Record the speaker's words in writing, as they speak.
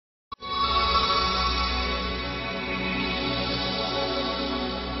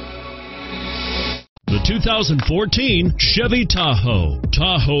2014 Chevy Tahoe.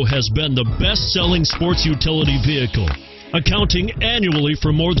 Tahoe has been the best-selling sports utility vehicle, accounting annually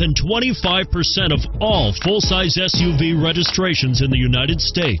for more than 25% of all full-size SUV registrations in the United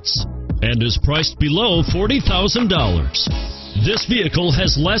States, and is priced below $40,000. This vehicle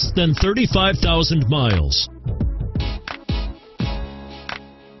has less than 35,000 miles.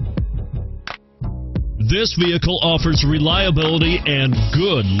 This vehicle offers reliability and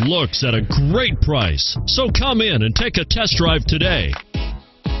good looks at a great price. So come in and take a test drive today.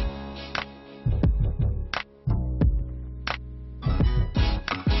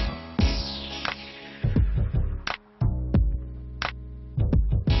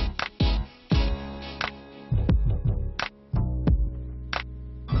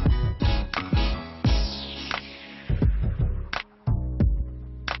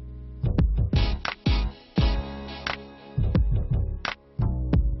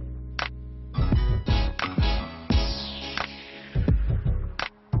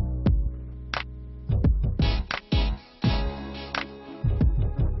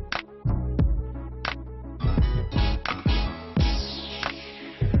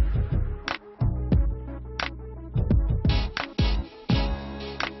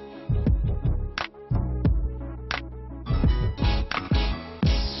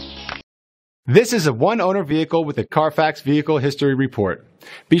 This is a one-owner vehicle with a Carfax Vehicle History Report.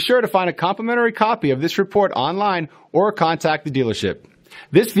 Be sure to find a complimentary copy of this report online or contact the dealership.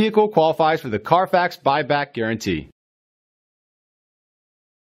 This vehicle qualifies for the Carfax Buyback Guarantee.